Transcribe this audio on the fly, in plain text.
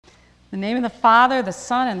In the name of the Father, the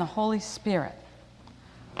Son, and the Holy Spirit.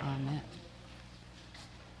 Amen.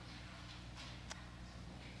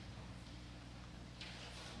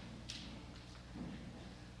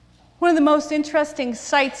 One of the most interesting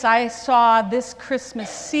sights I saw this Christmas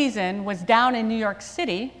season was down in New York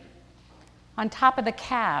City on top of the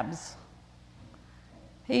cabs.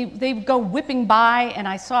 They go whipping by, and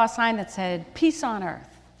I saw a sign that said, "Peace on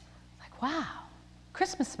Earth." Like, wow,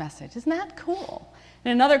 Christmas message. Isn't that cool?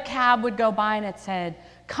 And another cab would go by, and it said,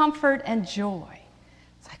 "Comfort and joy."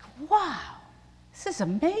 It's like, wow, this is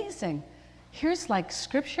amazing. Here's like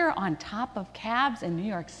scripture on top of cabs in New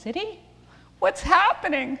York City. What's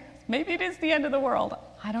happening? Maybe it is the end of the world.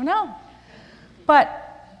 I don't know.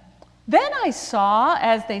 But then I saw,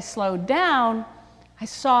 as they slowed down, I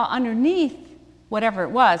saw underneath whatever it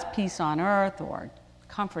was, peace on earth or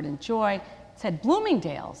comfort and joy, it said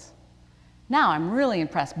Bloomingdale's. Now I'm really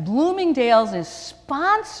impressed. Bloomingdale's is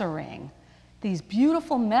sponsoring these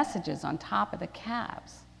beautiful messages on top of the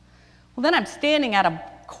cabs. Well, then I'm standing at a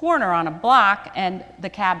corner on a block, and the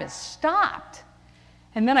cab is stopped.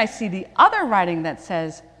 And then I see the other writing that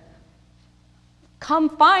says, "Come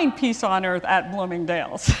find peace on earth at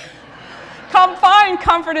Bloomingdale's." Come find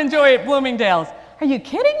comfort and joy at Bloomingdale's. Are you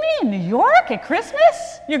kidding me? In New York at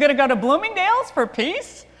Christmas? You're going to go to Bloomingdale's for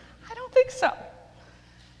peace? I don't think so.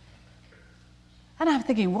 And I'm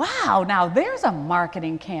thinking, wow, now there's a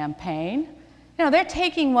marketing campaign. You know, they're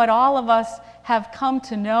taking what all of us have come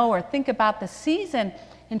to know or think about the season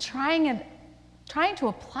and trying to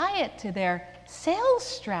apply it to their sales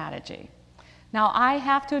strategy. Now, I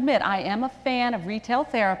have to admit, I am a fan of retail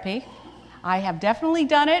therapy. I have definitely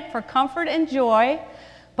done it for comfort and joy,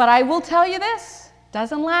 but I will tell you this,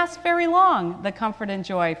 doesn't last very long, the comfort and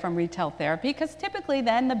joy from retail therapy, because typically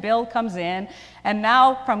then the bill comes in, and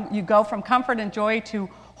now you go from comfort and joy to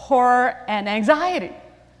horror and anxiety.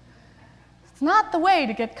 It's not the way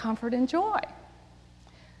to get comfort and joy.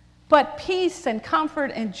 But peace and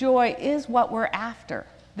comfort and joy is what we're after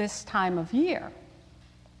this time of year.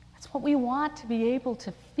 It's what we want to be able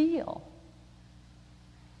to feel.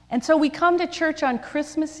 And so we come to church on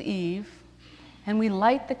Christmas Eve, and we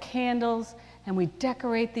light the candles, and we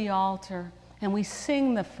decorate the altar, and we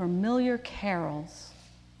sing the familiar carols.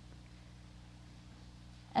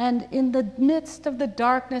 And in the midst of the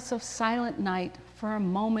darkness of silent night, for a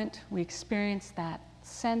moment, we experience that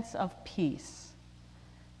sense of peace,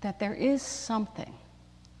 that there is something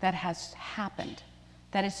that has happened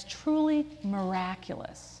that is truly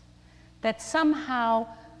miraculous, that somehow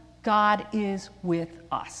God is with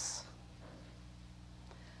us.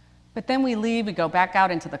 But then we leave, we go back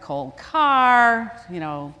out into the cold car,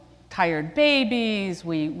 tired babies,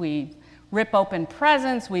 we rip open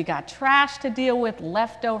presents, we got trash to deal with,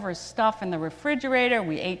 leftover stuff in the refrigerator,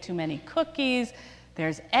 we ate too many cookies,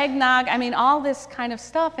 there's eggnog, all this kind of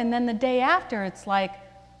stuff. And then the day after, it's like,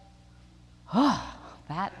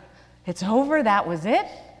 it's over, that was it.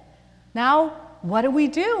 Now, what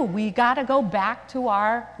do? We got to go back to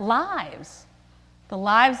our lives, the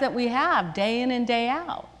lives that we have day in and day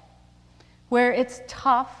out, where it's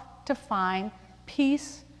tough to find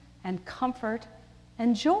peace and comfort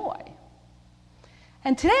and joy.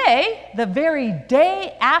 And today, the very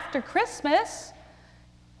day after Christmas,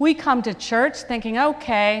 we come to church thinking,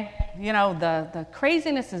 okay, the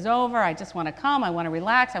craziness is over. I just want to come. I want to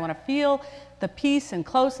relax. I want to feel the peace and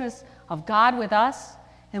closeness of God with us.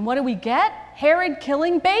 And what do we get? Herod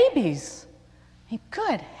killing babies.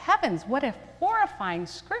 Good heavens, what a horrifying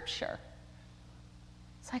scripture.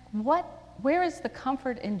 It's like, where is the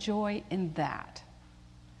comfort and joy in that?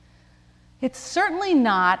 It's certainly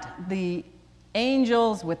not the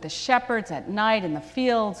angels with the shepherds at night in the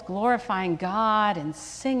fields glorifying God and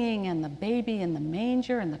singing, and the baby in the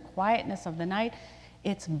manger and the quietness of the night.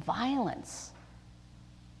 It's violence.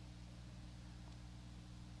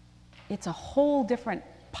 It's a whole different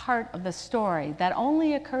part of the story that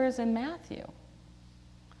only occurs in Matthew.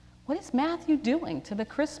 What is Matthew doing to the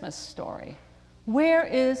Christmas story? Where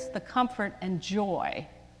is the comfort and joy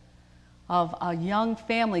of a young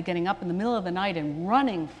family getting up in the middle of the night and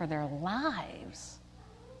running for their lives?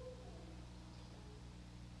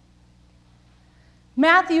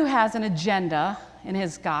 Matthew has an agenda in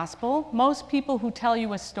his gospel. Most people who tell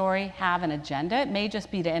you a story have an agenda. It may just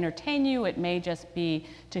be to entertain you, it may just be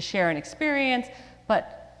to share an experience,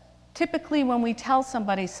 but typically when we tell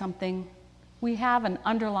somebody something, we have an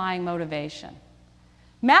underlying motivation.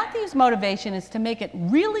 Matthew's motivation is to make it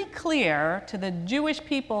really clear to the Jewish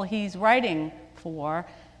people he's writing for,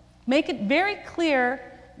 make it very clear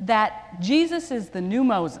that Jesus is the new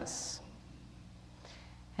Moses.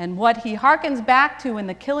 And what he hearkens back to in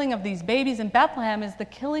the killing of these babies in Bethlehem is the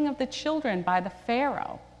killing of the children by the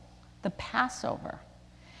Pharaoh, the Passover.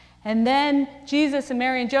 And then Jesus and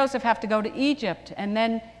Mary and Joseph have to go to Egypt, and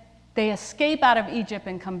then they escape out of Egypt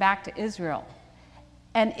and come back to Israel.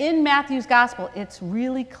 And in Matthew's gospel, it's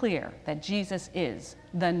really clear that Jesus is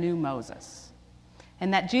the new Moses,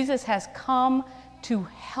 and that Jesus has come to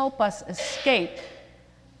help us escape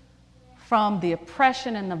from the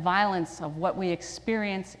oppression and the violence of what we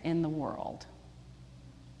experience in the world.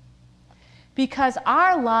 Because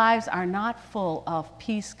our lives are not full of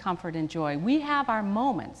peace, comfort, and joy. We have our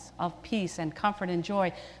moments of peace and comfort and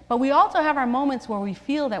joy, but we also have our moments where we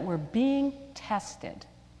feel that we're being tested,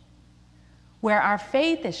 where our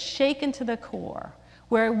faith is shaken to the core,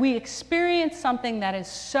 where we experience something that is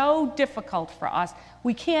so difficult for us,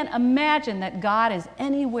 we can't imagine that God is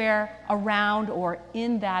anywhere around or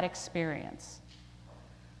in that experience.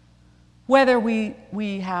 Whether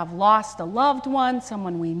we have lost a loved one,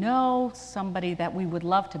 someone we know, somebody that we would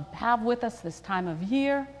love to have with us this time of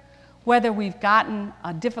year, whether we've gotten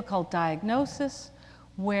a difficult diagnosis,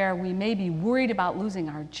 where we may be worried about losing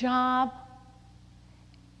our job,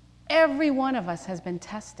 every one of us has been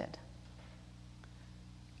tested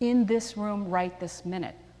in this room right this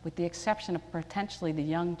minute, with the exception of potentially the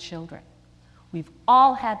young children. We've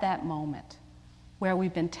all had that moment where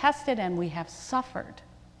we've been tested and we have suffered.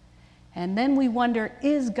 And then we wonder,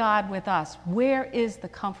 is God with us? Where is the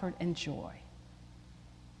comfort and joy?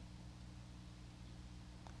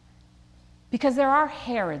 Because there are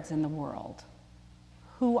Herods in the world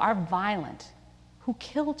who are violent, who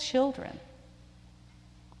kill children.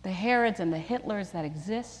 The Herods and the Hitlers that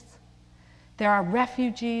exist. There are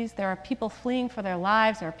refugees, there are people fleeing for their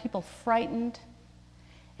lives, there are people frightened.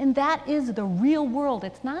 And that is the real world.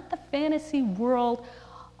 It's not the fantasy world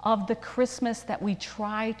of the Christmas that we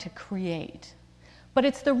try to create, but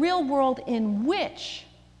it's the real world in which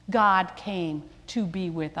God came to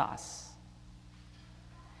be with us.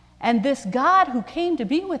 And this God who came to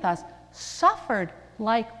be with us suffered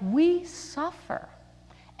like we suffer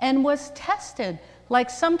and was tested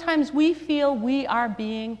like sometimes we feel we are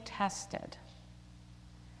being tested.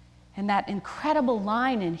 And that incredible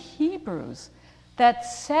line in Hebrews that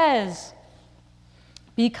says,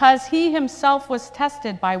 because he himself was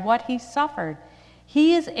tested by what he suffered,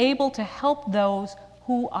 he is able to help those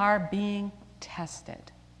who are being tested.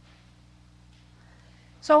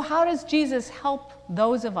 So how does Jesus help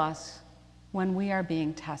those of us when we are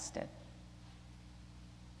being tested?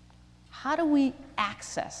 How do we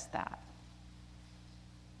access that?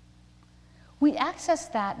 We access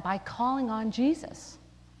that by calling on Jesus.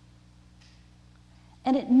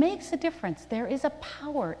 And it makes a difference. There is a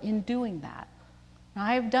power in doing that. Now,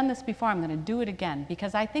 I have done this before. I'm going to do it again,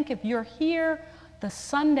 because I think if you're here the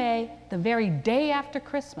Sunday, the very day after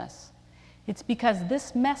Christmas, it's because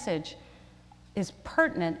this message is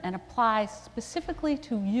pertinent and applies specifically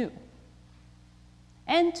to you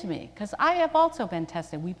and to me, because I have also been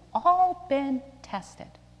tested. We've all been tested.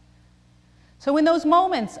 So in those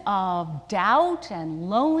moments of doubt and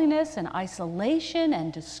loneliness and isolation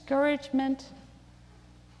and discouragement,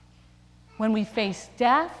 when we face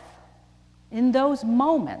death, in those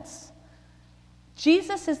moments,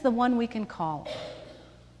 Jesus is the one we can call.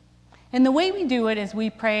 And the way we do it is we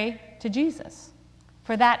pray to Jesus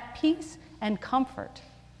for that peace and comfort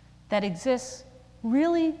that exists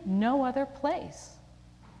really no other place,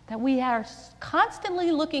 that we are constantly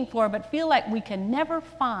looking for but feel like we can never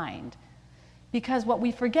find, because what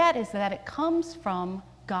we forget is that it comes from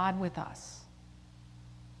God with us.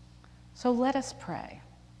 So let us pray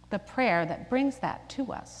the prayer that brings that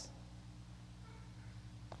to us.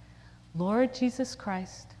 Lord Jesus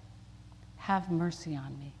Christ, have mercy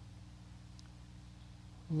on me.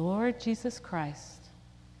 Lord Jesus Christ,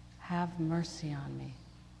 have mercy on me.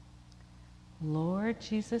 Lord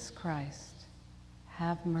Jesus Christ,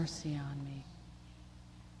 have mercy on me.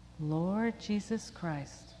 Lord Jesus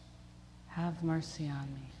Christ, have mercy on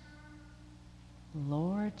me.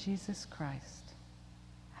 Lord Jesus Christ,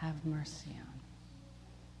 have mercy on me.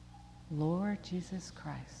 Lord Jesus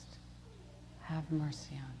Christ, have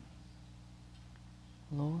mercy on me.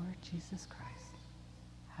 Lord Jesus Christ,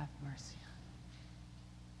 have mercy on me.